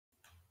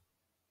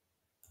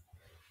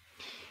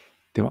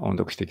では音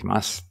読していき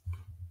ます。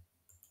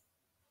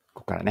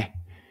ここからね。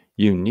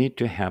You need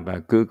to have a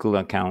Google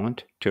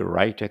account to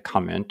write a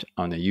comment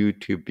on a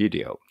YouTube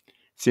video.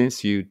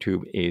 Since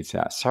YouTube is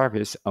a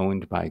service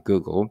owned by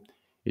Google,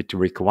 it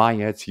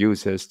requires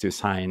users to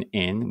sign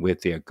in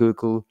with their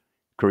Google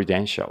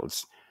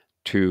credentials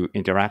to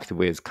interact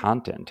with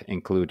content,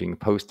 including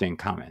posting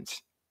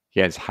comments.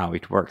 Here's how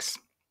it works.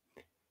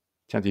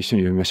 ちゃんと一緒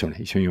に読みましょうね。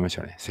一緒に読みまし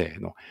ょうね。せ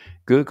ーの。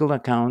Google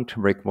account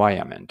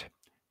requirement.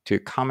 To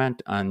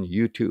comment on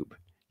YouTube,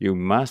 you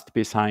must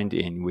be signed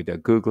in with a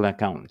Google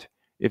account.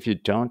 If you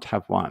don't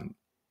have one,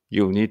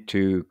 you'll need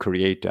to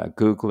create a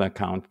Google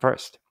account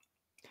first.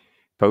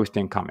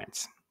 Posting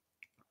comments.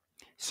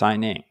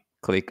 Sign in.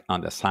 Click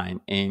on the sign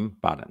in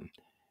button.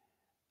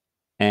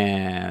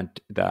 And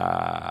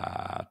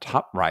the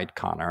top right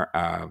corner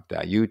of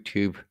the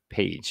YouTube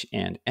page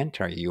and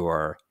enter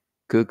your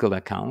Google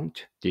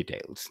account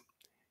details.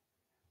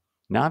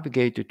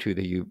 Navigate to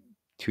the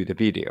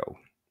video.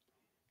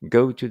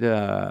 Go to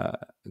the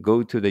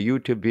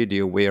YouTube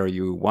video where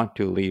you want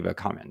to leave a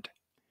comment.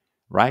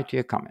 Write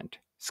your comment.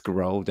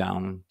 Scroll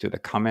down to the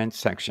comment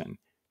section.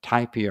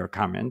 Type your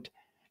comment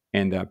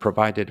in the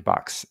provided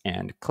box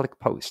and click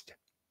post.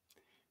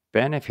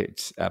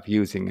 Benefits of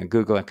using a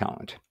Google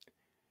account.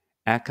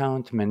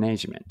 Account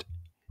management.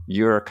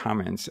 Your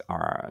comments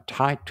are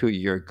tied to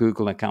your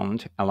Google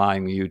account,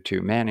 allowing you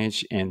to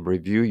manage and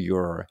review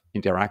your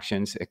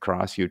interactions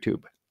across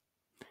YouTube.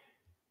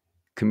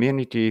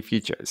 Community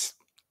features.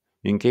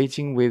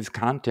 Engaging with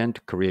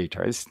content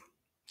creators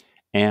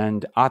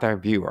and other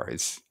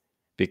viewers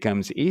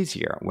becomes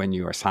easier when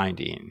you are signed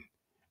in,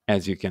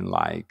 as you can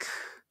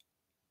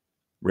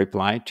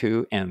reply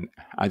to,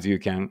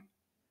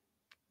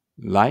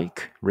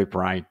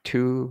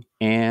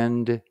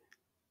 and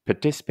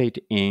participate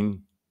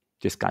in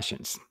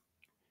discussions.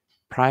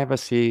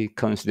 Privacy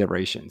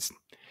considerations.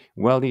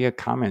 While your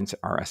comments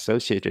are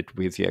associated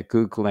with your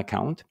Google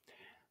account,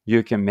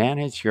 you can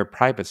manage your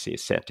privacy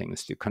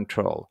settings to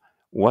control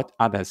what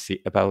others see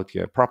about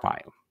your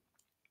profile.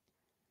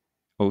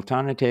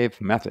 Alternative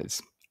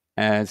methods.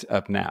 As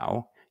of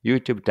now,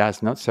 YouTube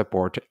does not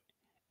support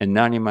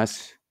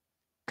anonymous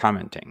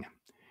commenting.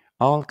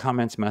 All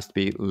comments must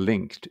be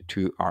linked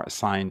to our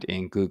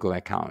signed-in Google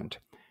account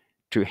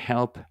to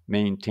help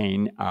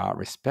maintain a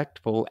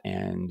respectful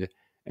and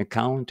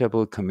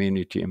accountable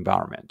community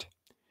environment.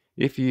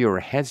 If you're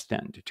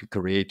hesitant to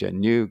create a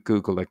new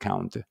Google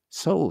account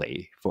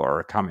solely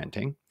for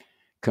commenting,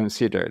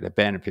 consider the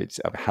benefits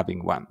of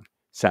having one,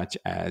 such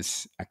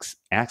as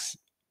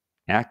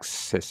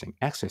accessing.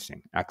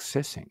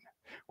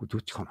 これど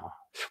っちかな？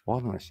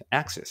わかんないです。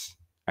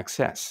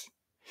access。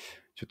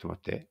ちょっと待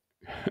って。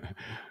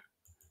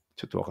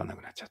ちょっとわかんな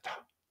くなっちゃっ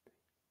た。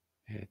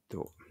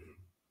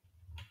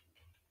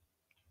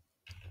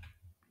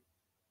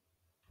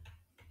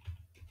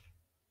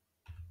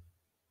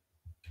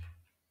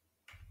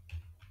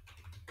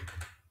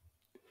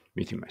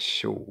見てみま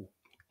しょう。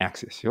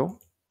access よ。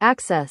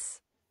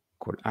access,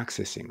 これアク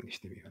セシングにし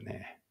てみよう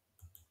ね。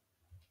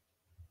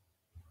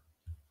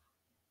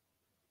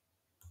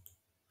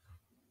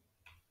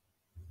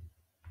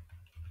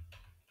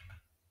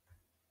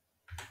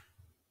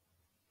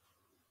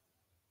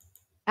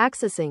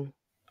accessing,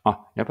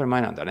 あ、やっぱり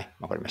前なんだね。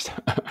わかりまし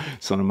た。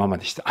そのまま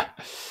でした。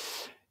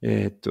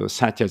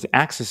such as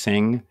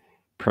accessing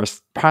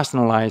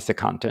personalized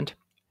content,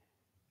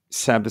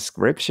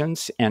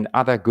 subscriptions, and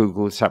other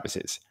Google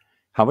services.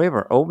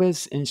 However,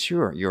 always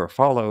ensure you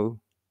follow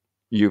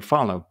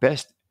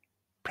best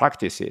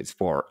practices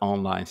for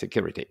online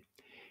security,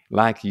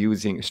 like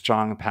using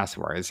strong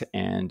passwords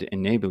and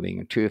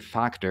enabling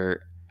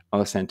two-factor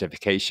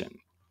authentication.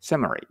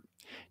 Summary.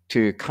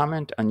 To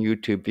comment on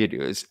YouTube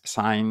videos,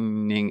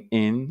 signing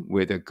in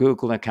with a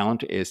Google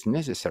account is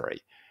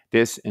necessary.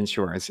 This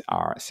ensures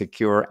a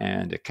secure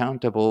and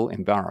accountable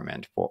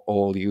environment for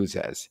all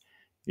users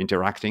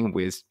interacting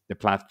with the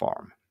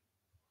platform.